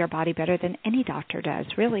you know your body better than any doctor does,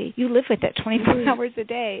 really. You live with it 24 hours a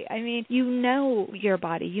day. I mean, you know your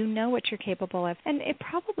body. You know what you're capable of. And it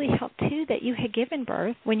probably helped, too, that you had given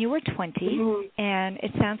birth when you were 20, and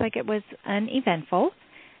it sounds like it was uneventful.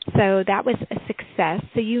 So that was a success.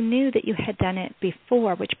 So you knew that you had done it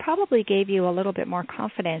before, which probably gave you a little bit more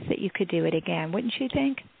confidence that you could do it again, wouldn't you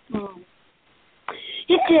think?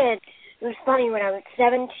 It did. It was funny, when I was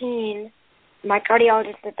 17, my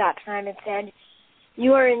cardiologist at that time had said,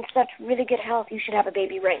 "You are in such really good health, you should have a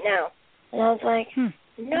baby right now." And I was like,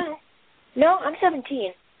 No, I'm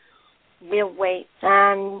 17. We'll wait.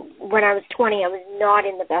 When I was 20, I was not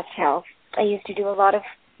in the best health. I used to do a lot of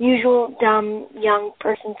usual dumb young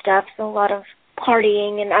person stuff, so a lot of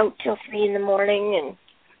partying and out till 3 in the morning and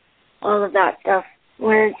all of that stuff.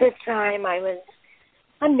 Whereas this time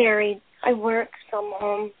I'm married, I work, so I'm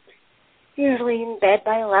home, usually in bed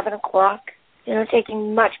by 11 o'clock,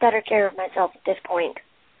 taking much better care of myself at this point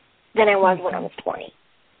than I was when I was 20.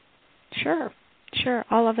 Sure.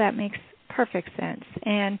 All of that makes perfect sense.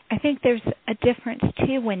 And I think there's a difference,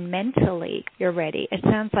 too, when mentally you're ready. It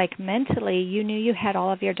sounds like mentally you knew you had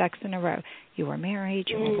all of your ducks in a row. You were married,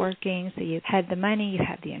 you were working, so you had the money, you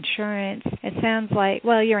had the insurance. It sounds like,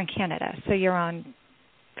 well, you're in Canada, so you're on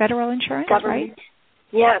federal insurance, government. Right?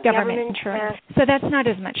 Yeah, government insurance. So that's not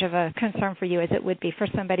as much of a concern for you as it would be for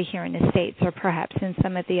somebody here in the States or perhaps in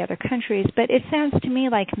some of the other countries. But it sounds to me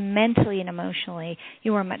like mentally and emotionally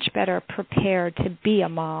you were much better prepared to be a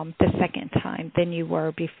mom the second time than you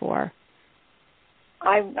were before.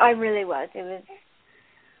 I really was. It was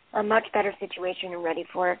a much better situation and ready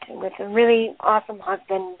for it, with a really awesome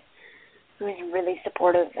husband who was really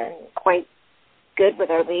supportive and quite good with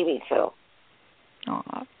our baby, so.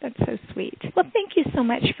 Aw, that's so sweet. Well, thank you so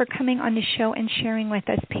much for coming on the show and sharing with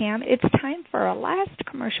us, Pam. It's time for a last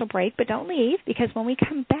commercial break, but don't leave, because when we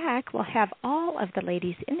come back, we'll have all of the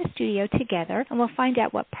ladies in the studio together, and we'll find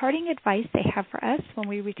out what parting advice they have for us when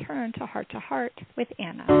we return to Heart with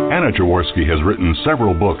Anna. Anna Jaworski has written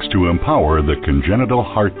several books to empower the congenital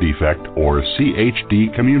heart defect, or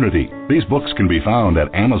CHD, community. These books can be found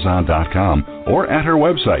at Amazon.com or at her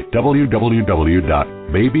website,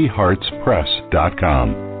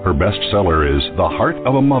 www.babyheartspress.com. Her bestseller is The Heart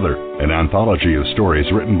of a Mother, an anthology of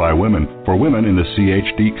stories written by women for women in the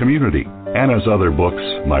CHD community. Anna's other books,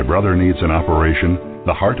 My Brother Needs an Operation,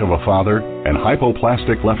 The Heart of a Father, and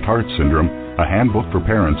Hypoplastic Left Heart Syndrome, a handbook for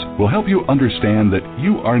parents, will help you understand that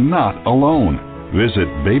you are not alone. Visit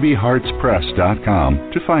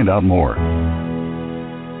babyheartspress.com to find out more.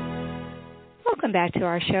 Welcome back to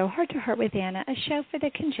our show, Heart to Heart with Anna, a show for the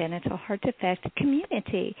congenital heart defect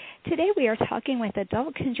community. Today we are talking with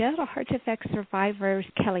adult congenital heart defect survivors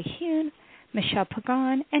Kelly Hune, Michelle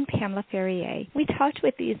Pagan, and Pamela Ferrier. We talked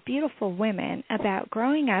with these beautiful women about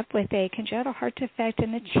growing up with a congenital heart defect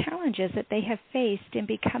and the challenges that they have faced in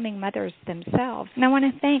becoming mothers themselves. And I want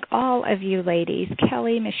to thank all of you ladies,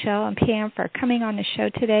 Kelly, Michelle, and Pam, for coming on the show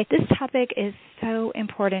today. This topic is so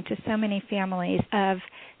important to so many families of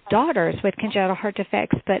daughters with congenital heart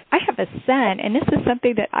defects, but I have a son, and this is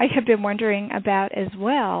something that I have been wondering about as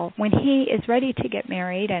well. When he is ready to get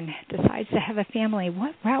married and decides to have a family,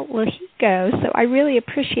 what route will he go? So I really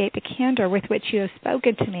appreciate the candor with which you have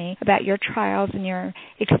spoken to me about your trials and your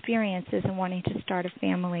experiences in wanting to start a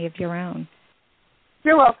family of your own.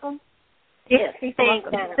 You're welcome. Yes, thanks.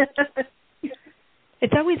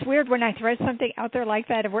 It's always weird when I throw something out there like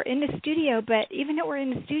that. We're in the studio, but even though we're in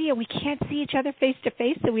the studio, we can't see each other face to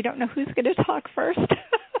face, so we don't know who's going to talk first.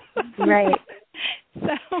 Right.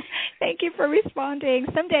 So thank you for responding.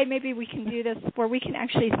 Someday maybe we can do this where we can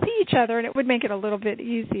actually see each other, and it would make it a little bit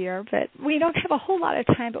easier. But we don't have a whole lot of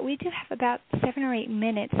time, but we do have about 7 or 8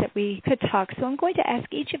 minutes that we could talk. So I'm going to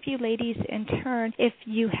ask each of you ladies in turn if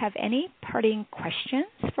you have any parting questions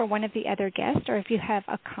for one of the other guests, or if you have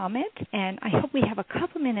a comment. And I hope we have a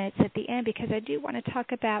couple minutes at the end, because I do want to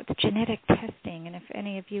talk about genetic testing and if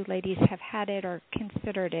any of you ladies have had it or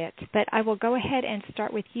considered it. But I will go ahead and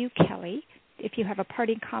start with you, Kelly. If you have a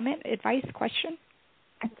parting comment, advice, question?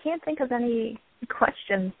 I can't think of any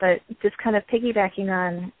questions, but just kind of piggybacking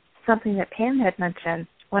on something that Pam had mentioned.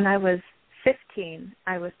 When I was 15,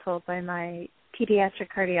 I was told by my pediatric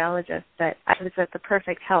cardiologist that I was at the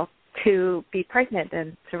perfect health to be pregnant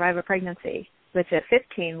and survive a pregnancy, which at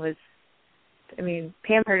 15 was,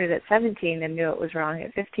 Pam heard it at 17 and knew it was wrong.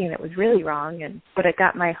 At 15, it was really wrong, but it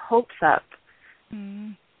got my hopes up.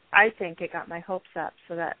 I think it got my hopes up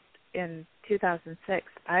so that in 2006,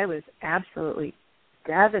 I was absolutely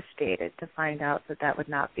devastated to find out that would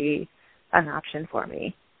not be an option for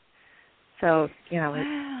me. So,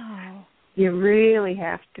 wow. You really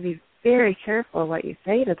have to be very careful what you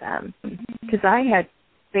say to them. Because I had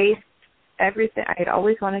based everything, I had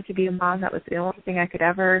always wanted to be a mom. That was the only thing I could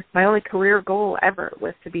ever, my only career goal ever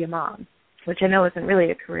was to be a mom, which I know isn't really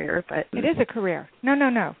a career, but. It is a career. No.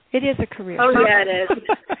 It is a career. Oh, yeah, it is.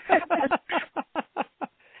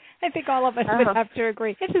 I think all of us would have to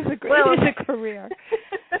agree. It is a career.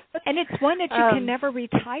 And it's one that you can never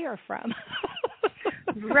retire from.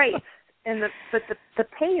 Right. And the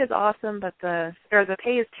pay is awesome, but the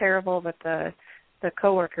pay is terrible, but the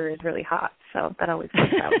coworker is really hot, so that always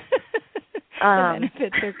works out. The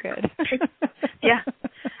benefits are good. Yeah.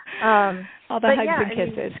 All the hugs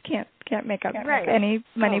and kisses can't make up any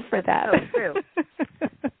money for that. So true.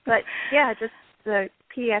 But yeah, just the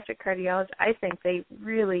pediatric cardiologist, I think they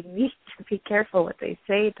really need to be careful what they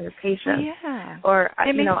say to their patients. Yeah. Or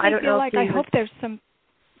I don't know. I hope there's some.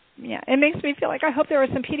 Yeah, it makes me feel like I hope there are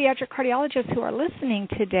some pediatric cardiologists who are listening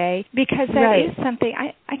today, because that is something,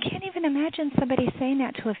 I can't even imagine somebody saying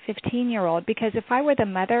that to a 15-year-old, because if I were the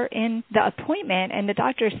mother in the appointment and the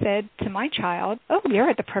doctor said to my child, oh, you're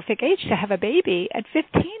at the perfect age to have a baby, at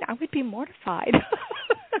 15, I would be mortified.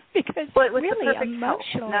 Because really,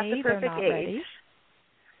 emotionally, they're not ready.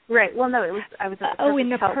 Right. Well, no, I was at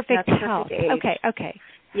the perfect health. Okay.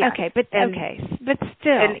 Yeah. Okay, but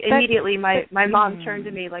still. And immediately my mom turned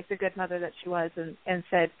to me like the good mother that she was and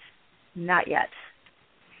said, not yet.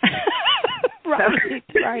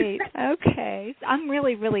 Right. Okay. I'm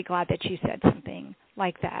really, really glad that you said something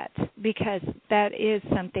like that, because that is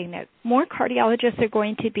something that more cardiologists are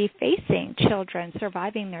going to be facing, children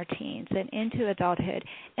surviving their teens and into adulthood,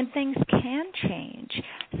 and things can change.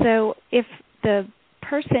 So if the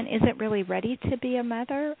person isn't really ready to be a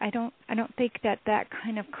mother, I don't think that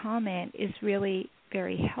kind of comment is really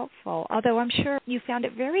very helpful. Although I'm sure you found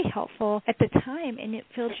it very helpful at the time and it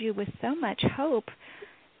filled you with so much hope,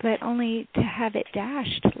 but only to have it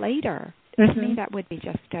dashed later. To me, that would be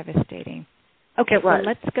just devastating. Okay, well,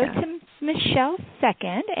 let's go to Michelle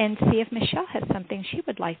second and see if Michelle has something she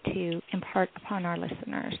would like to impart upon our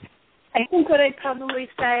listeners. I think what I'd probably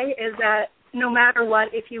say is that no matter what,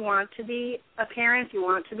 if you want to be a parent, you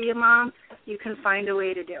want to be a mom, you can find a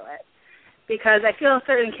way to do it. Because I feel a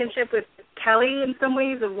certain kinship with Kelly in some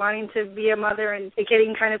ways of wanting to be a mother and it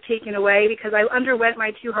getting kind of taken away, because I underwent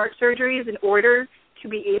my 2 heart surgeries in order to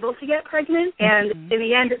be able to get pregnant. And in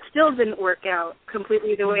the end, it still didn't work out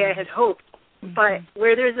completely the way I had hoped. But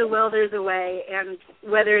where there's a will, there's a way. And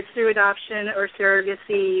whether it's through adoption or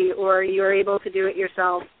surrogacy or you're able to do it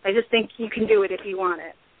yourself, I just think you can do it if you want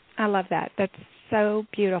it. I love that. That's so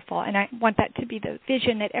beautiful. And I want that to be the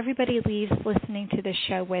vision that everybody leaves listening to this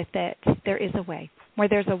show with, that there is a way. Where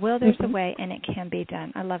there's a will, there's a way, and it can be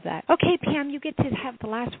done. I love that. Okay, Pam, you get to have the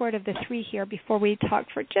last word of the 3 here before we talk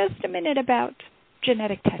for just a minute about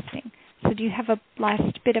genetic testing. So do you have a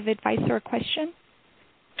last bit of advice or a question?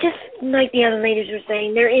 Just like the other ladies were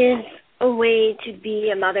saying, there is a way to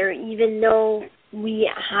be a mother, even though we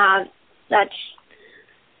have such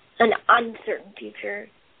an uncertain future.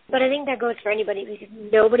 But I think that goes for anybody, because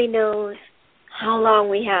nobody knows how long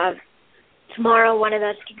we have. Tomorrow, one of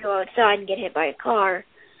us could go outside and get hit by a car.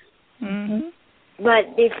 But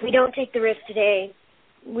if we don't take the risk today,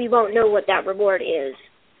 we won't know what that reward is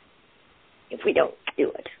if we don't do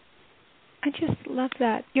it. I just love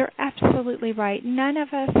that. You're absolutely right. None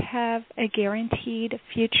of us have a guaranteed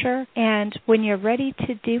future, and when you're ready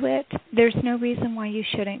to do it, there's no reason why you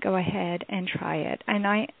shouldn't go ahead and try it. And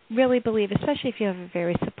I really believe, especially if you have a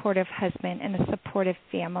very supportive husband and a supportive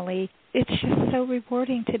family, it's just so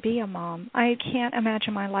rewarding to be a mom. I can't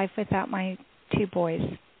imagine my life without my 2 boys.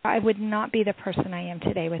 I would not be the person I am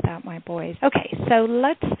today without my boys. Okay, so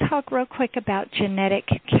let's talk real quick about genetic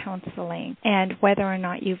counseling and whether or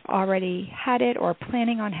not you've already had it or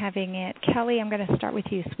planning on having it. Kelly, I'm going to start with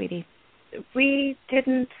you, sweetie. We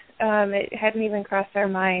didn't, it hadn't even crossed our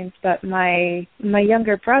minds, but my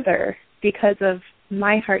younger brother, because of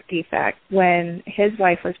my heart defect, when his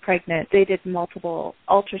wife was pregnant, they did multiple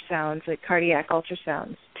ultrasounds, like cardiac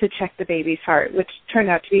ultrasounds, to check the baby's heart, which turned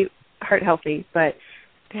out to be heart healthy, but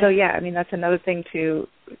so, yeah, I mean, that's another thing to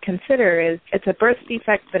consider is it's a birth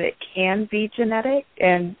defect, but it can be genetic,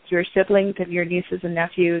 and your siblings and your nieces and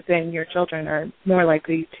nephews and your children are more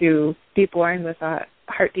likely to be born with a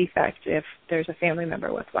heart defect if there's a family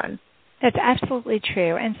member with one. That's absolutely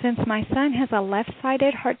true. And since my son has a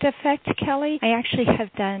left-sided heart defect, Kelly, I actually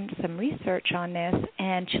have done some research on this,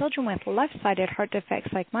 and children with left-sided heart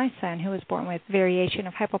defects like my son, who was born with variation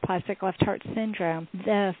of hypoplastic left heart syndrome,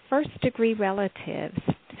 the first-degree relatives,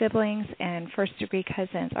 siblings and first-degree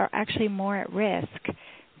cousins, are actually more at risk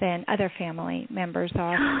than other family members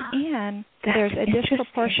are. And there's a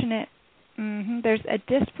disproportionate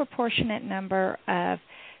number of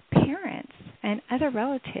parents and other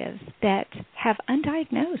relatives that have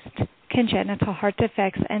undiagnosed congenital heart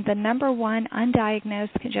defects, and the number one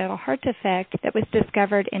undiagnosed congenital heart defect that was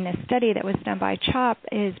discovered in a study that was done by CHOP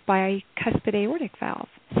is bicuspid aortic valve.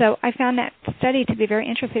 So I found that study to be very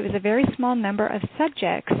interesting. It was a very small number of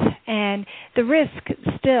subjects, and the risk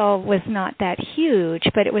still was not that huge,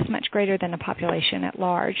 but it was much greater than the population at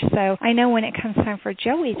large. So I know when it comes time for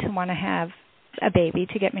Joey to want to have a baby,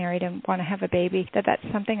 to get married and want to have a baby, that's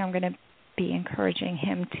something I'm going to be encouraging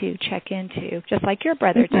him to check into, just like your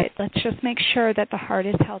brother did. Let's just make sure that the heart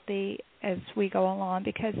is healthy as we go along,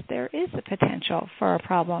 because there is a potential for a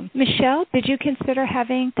problem. Michelle, did you consider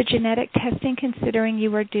having the genetic testing, considering you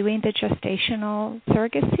were doing the gestational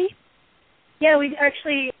surrogacy? Yeah, we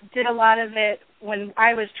actually did a lot of it when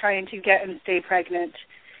I was trying to get and stay pregnant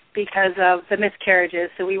because of the miscarriages.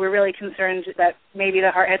 So we were really concerned that maybe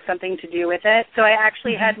the heart had something to do with it. So I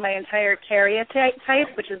actually had my entire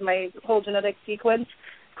karyotype, which is my whole genetic sequence,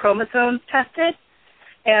 chromosomes tested,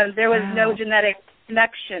 and there was no genetic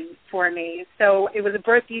connection for me. So it was a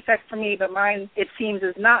birth defect for me, but mine, it seems,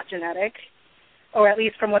 is not genetic, or at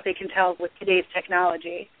least from what they can tell with today's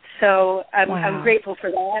technology. So I'm grateful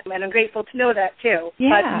for that, and I'm grateful to know that, too.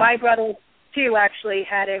 Yeah. But my brother, too, actually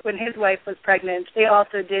had it when his wife was pregnant. They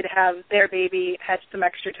also did have their baby, had some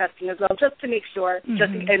extra testing as well, just to make sure.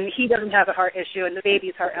 And he doesn't have a heart issue, and the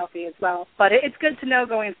baby's heart healthy as well. But it's good to know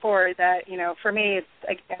going forward that, for me,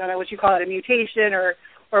 it's, I don't know what you call it, a mutation or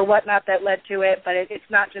whatnot that led to it, but it's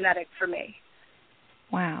not genetic for me.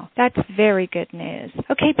 Wow, that's very good news.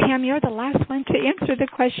 Okay, Pam, you're the last one to answer the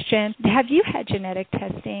question. Have you had genetic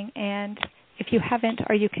testing? And if you haven't,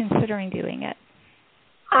 are you considering doing it?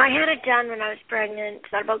 I had it done when I was pregnant.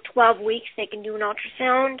 At about 12 weeks, they can do an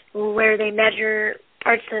ultrasound where they measure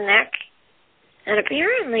parts of the neck. And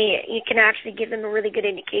apparently, it can actually give them a really good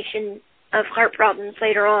indication of heart problems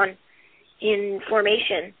later on in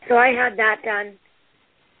formation. So I had that done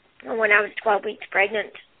when I was 12 weeks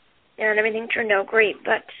pregnant, and everything turned out great.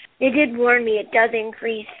 But they did warn me it does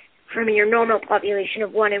increase from your normal population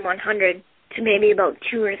of 1 in 100 to maybe about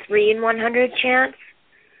 2 or 3 in 100 chance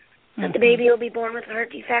that the baby will be born with a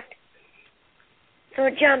heart defect. So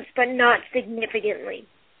it jumps, but not significantly.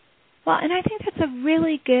 Well, and I think that's a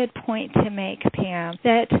really good point to make, Pam,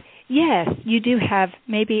 that yes, you do have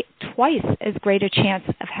maybe twice as great a chance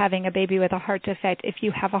of having a baby with a heart defect if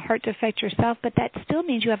you have a heart defect yourself, but that still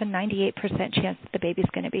means you have a 98% chance that the baby's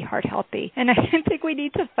going to be heart healthy. And I think we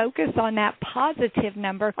need to focus on that positive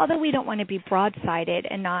number, although we don't want to be broadsided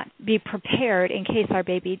and not be prepared in case our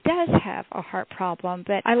baby does have a heart problem.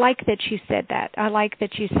 But I like that you said that. I like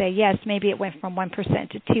that you say, yes, maybe it went from 1%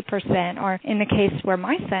 to 2%, or in the case where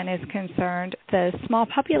my son is concerned, the small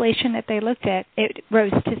population that they looked at, it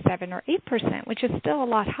rose to 7 or 8%, which is still a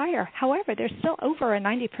lot higher. However, there's still over a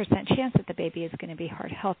 90% chance that the baby is going to be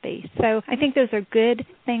heart healthy. So I think those are good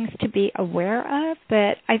things to be aware of,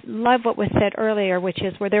 but I love what was said earlier, which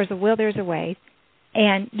is where there's a will, there's a way.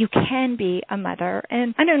 And you can be a mother.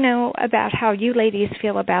 And I don't know about how you ladies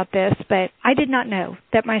feel about this, but I did not know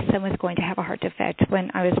that my son was going to have a heart defect when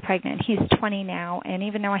I was pregnant. He's 20 now, and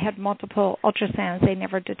even though I had multiple ultrasounds, they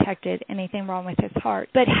never detected anything wrong with his heart.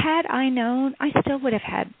 But had I known, I still would have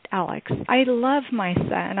had Alex. I love my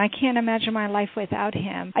son. I can't imagine my life without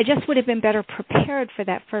him. I just would have been better prepared for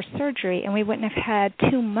that first surgery, and we wouldn't have had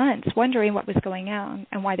 2 months wondering what was going on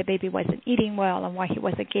and why the baby wasn't eating well and why he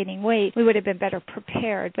wasn't gaining weight. We would have been better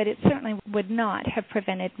prepared, but it certainly would not have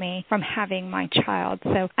prevented me from having my child.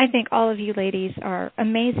 So I think all of you ladies are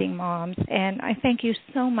amazing moms, and I thank you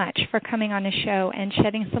so much for coming on the show and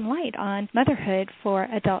shedding some light on motherhood for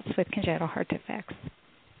adults with congenital heart defects.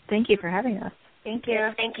 Thank you for having us. Thank you.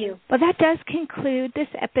 Yes, thank you. Well, that does conclude this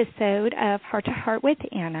episode of Heart to Heart with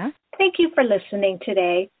Anna. Thank you for listening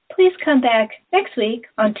today. Please come back next week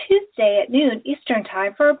on Tuesday at noon Eastern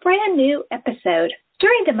Time for a brand new episode.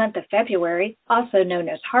 During the month of February, also known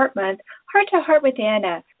as Heart Month, Heart to Heart with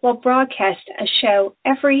Anna will broadcast a show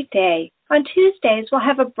every day. On Tuesdays, we'll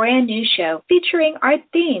have a brand new show featuring our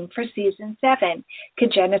theme for Season 7,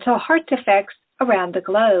 Congenital Heart Defects around the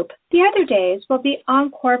globe. The other days will be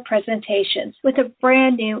encore presentations with a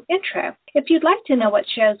brand new intro. If you'd like to know what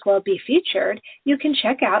shows will be featured, you can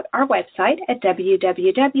check out our website at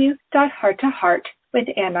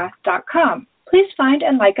www.hearttoheartwithanna.com. Please find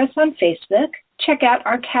and like us on Facebook. Check out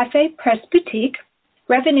our Cafe Press Boutique.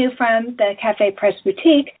 Revenue from the Cafe Press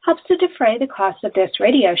Boutique helps to defray the cost of this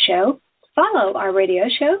radio show. Follow our radio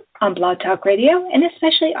show on Blog Talk Radio and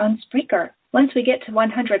especially on Spreaker. Once we get to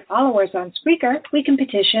 100 followers on Spreaker, we can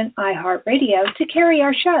petition iHeartRadio to carry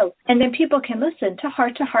our show, and then people can listen to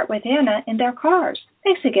Heart with Anna in their cars.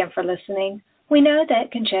 Thanks again for listening. We know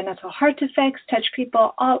that congenital heart defects touch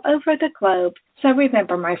people all over the globe, so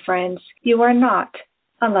remember, my friends, you are not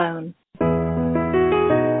alone.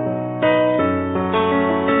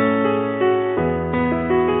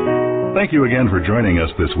 Thank you again for joining us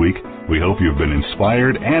this week. We hope you've been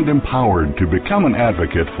inspired and empowered to become an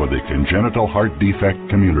advocate for the congenital heart defect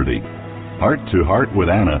community. Heart to Heart with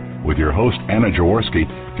Anna, with your host Anna Jaworski,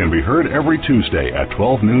 can be heard every Tuesday at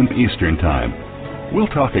 12 noon Eastern Time. We'll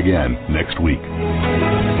talk again next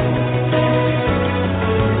week.